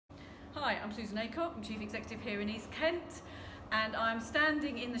Hi, I'm Susan Aycock, I'm Chief Executive here in East Kent, and I'm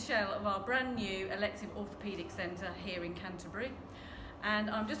standing in the shell of our brand new elective orthopaedic centre here in Canterbury.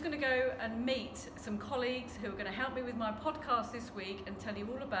 And I'm just going to go and meet some colleagues who are going to help me with my podcast this week and tell you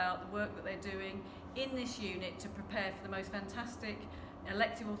all about the work that they're doing in this unit to prepare for the most fantastic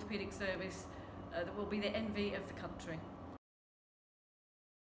elective orthopaedic service that will be the envy of the country.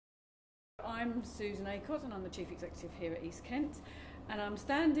 I'm Susan Aycock and I'm the Chief Executive here at East Kent, and I'm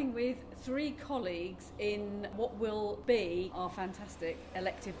standing with three colleagues in what will be our fantastic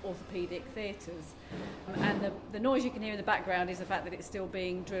elective orthopaedic theatres. And the noise you can hear in the background is the fact that it's still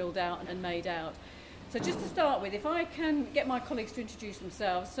being drilled out and made out. So just to start with, if I can get my colleagues to introduce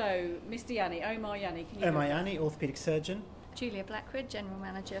themselves. So Mr. Yanni, Omar Yanni. Omar Yanni, orthopaedic surgeon. Julia Blackwood, General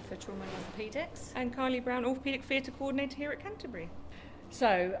Manager for Trauma and Orthopaedics. And Kylie Brown, Orthopaedic Theatre Coordinator here at Canterbury.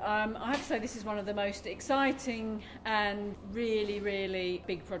 So I have to say this is one of the most exciting and really, really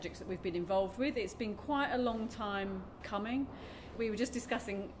big projects that we've been involved with. It's been quite a long time coming. We were just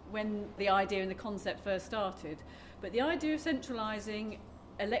discussing when the idea and the concept first started, but the idea of centralising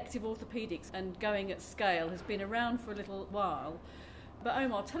elective orthopaedics and going at scale has been around for a little while. But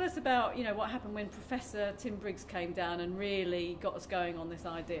Omar, tell us about what happened when Professor Tim Briggs came down and really got us going on this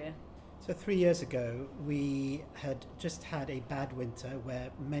idea. So 3 years ago, we had just had a bad winter where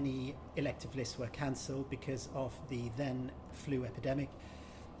many elective lists were cancelled because of the then flu epidemic.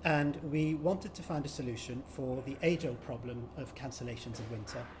 And we wanted to find a solution for the age-old problem of cancellations in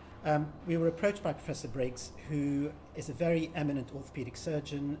winter. We were approached by Professor Briggs, who is a very eminent orthopaedic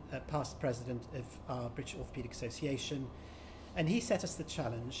surgeon, past president of our British Orthopaedic Association, and he set us the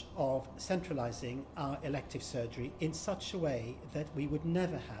challenge of centralising our elective surgery in such a way that we would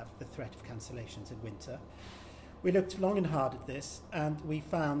never have the threat of cancellations in winter. We looked long and hard at this, and we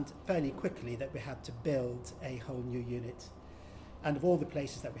found fairly quickly that we had to build a whole new unit. And of all the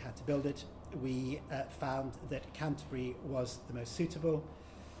places that we had to build it, we found that Canterbury was the most suitable,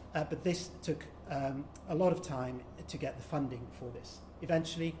 but this took a lot of time to get the funding for this.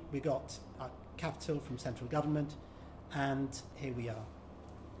 Eventually, we got our capital from central government, and here we are.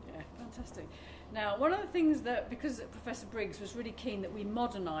 Yeah, fantastic. Now, one of the things that, because Professor Briggs was really keen that we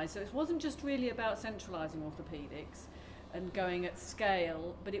modernise, so it wasn't just really about centralising orthopaedics and going at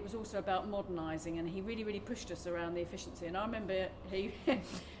scale, but it was also about modernising, and he really pushed us around the efficiency. And I remember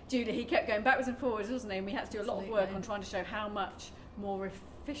Julie, he kept going backwards and forwards, wasn't he? And we had to do a lot of work on trying to show how much more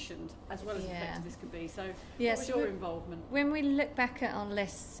efficient as well as effective this could be. So what was your involvement? When we look back at our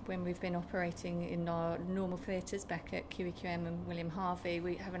lists, when we've been operating in our normal theatres back at QEQM and William Harvey,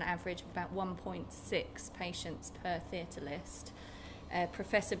 we have an average of about 1.6 patients per theatre list.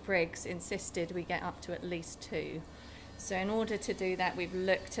 Professor Briggs insisted we get up to at least 2. So in order to do that, we've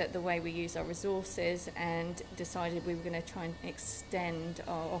looked at the way we use our resources and decided we were going to try and extend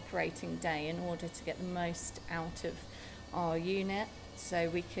our operating day in order to get the most out of our unit, so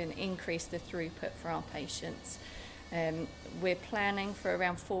we can increase the throughput for our patients. We're planning for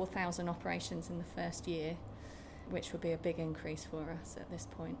around 4,000 operations in the first year, which will be a big increase for us at this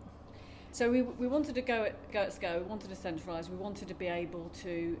point. So we wanted to go at scale, we wanted to centralise, we wanted to be able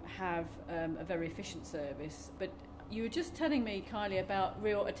to have a very efficient service. But you were just telling me, Kylie, about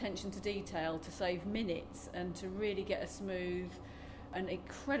real attention to detail to save minutes and to really get a smooth an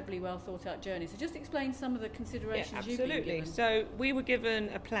incredibly well thought out journey. So just explain some of the considerations you've been given. So we were given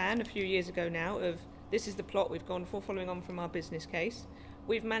a plan a few years ago now of this is the plot we've gone for, following on from our business case.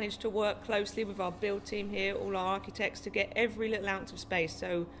 We've managed to work closely with our build team here, all our architects, to get every little ounce of space.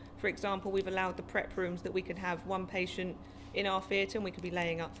 So for example, we've allowed the prep rooms that we could have one patient in our theatre and we could be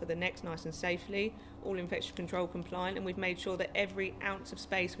laying up for the next nice and safely, all infection control compliant, and we've made sure that every ounce of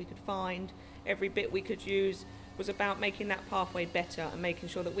space we could find, every bit we could use, was about making that pathway better and making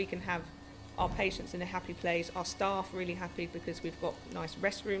sure that we can have our patients in a happy place, our staff really happy because we've got nice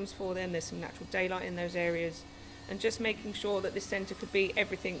restrooms for them, there's some natural daylight in those areas, and just making sure that this centre could be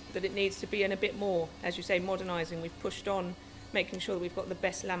everything that it needs to be and a bit more. As you say, modernising, we've pushed on, making sure that we've got the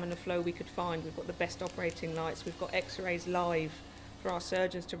best laminar flow we could find, we've got the best operating lights, we've got x-rays live for our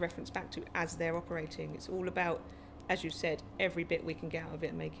surgeons to reference back to as they're operating. It's all about, as you said, every bit we can get out of it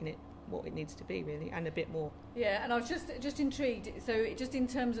and making it what it needs to be really, and a bit more. Yeah, and I was just intrigued. So just in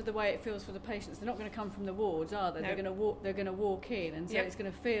terms of the way it feels for the patients, they're not going to come from the wards, are they? No. They're going to walk in, and so it's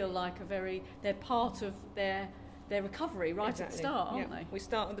going to feel like they're part of their recovery right at the start, aren't they? We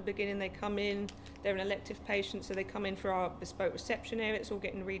start at the beginning. They come in. They're an elective patient, so they come in for our bespoke reception area. It's all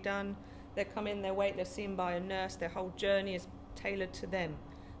getting redone. They come in. They wait. They're seen by a nurse. Their whole journey is tailored to them.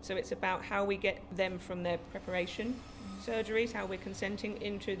 So it's about how we get them from their preparation surgeries, how we're consenting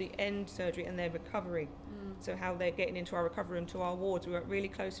into the end surgery and their recovery. So how they're getting into our recovery room to our wards, we work really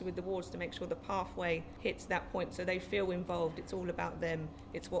closely with the wards to make sure the pathway hits that point so they feel involved. It's all about them.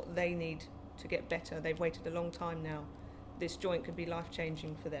 It's what they need to get better. They've waited a long time now. This joint could be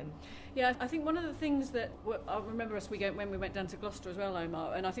life-changing for them. Yeah, I think one of the things that I remember when we went down to Gloucester as well,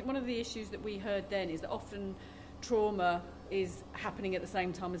 Omar, and I think one of the issues that we heard then is that often trauma is happening at the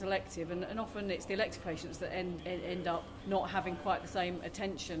same time as elective, and often it's the elective patients that end up not having quite the same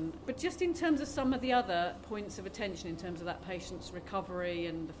attention. But just in terms of some of the other points of attention, in terms of that patient's recovery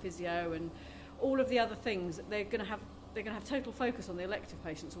and the physio and all of the other things, they're going to have total focus on the elective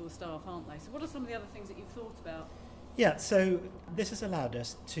patients, all the staff, aren't they? So what are some of the other things that you've thought about? Yeah, so this has allowed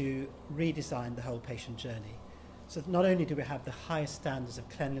us to redesign the whole patient journey. So not only do we have the highest standards of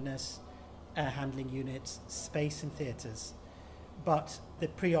cleanliness, air handling units, space in theatres, but the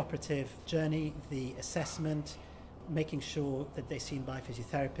pre-operative journey, the assessment, making sure that they're seen by a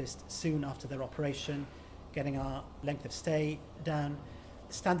physiotherapist soon after their operation, getting our length of stay down,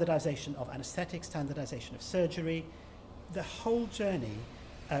 standardisation of anaesthetics, standardisation of surgery. The whole journey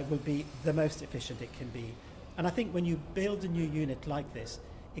will be the most efficient it can be. And I think when you build a new unit like this,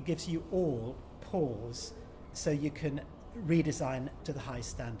 it gives you all pause so you can redesign to the highest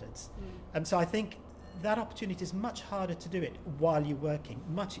standards. And so I think that opportunity is much harder to do it while you're working,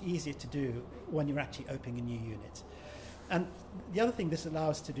 much easier to do when you're actually opening a new unit. And the other thing this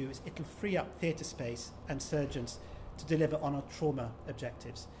allows us to do is it'll free up theatre space and surgeons to deliver on our trauma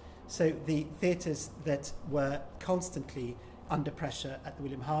objectives. So the theatres that were constantly under pressure at the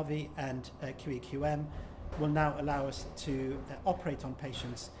William Harvey and QEQM will now allow us to operate on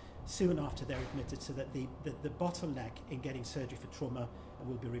patients soon after they're admitted, so that the bottleneck in getting surgery for trauma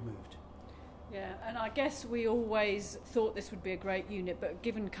will be removed. Yeah, and I guess we always thought this would be a great unit, but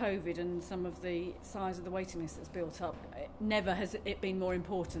given COVID and some of the size of the waiting list that's built up, never has it been more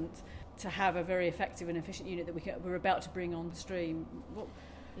important to have a very effective and efficient unit that we're about to bring on the stream.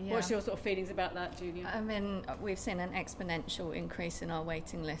 What's your sort of feelings about that, Julia? I mean, we've seen an exponential increase in our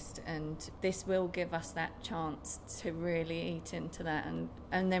waiting list, and this will give us that chance to really eat into that.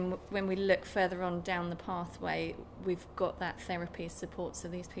 And then when we look further on down the pathway, we've got that therapy support, so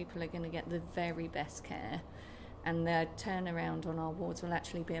these people are going to get the very best care. And their turnaround on our wards will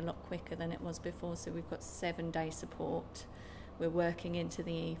actually be a lot quicker than it was before. So we've got 7-day support. We're working into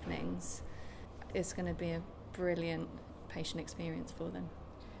the evenings. It's going to be a brilliant patient experience for them.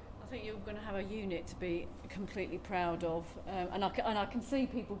 I think you're going to have a unit to be completely proud of, and I can see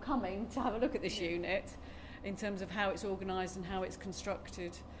people coming to have a look at this unit in terms of how it's organised and how it's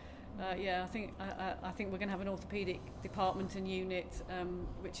constructed. I think we're going to have an orthopaedic department and unit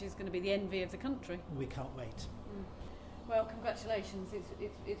which is going to be the envy of the country. We can't wait. Well, congratulations,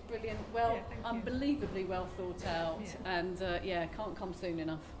 it's brilliant, well, unbelievably well thought out, and can't come soon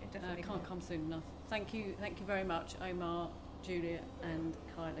enough. Can't come soon enough. Thank you very much, Omar, Julia and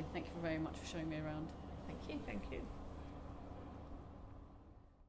Kylie. Thank you very much for showing me around. Thank you. Thank you.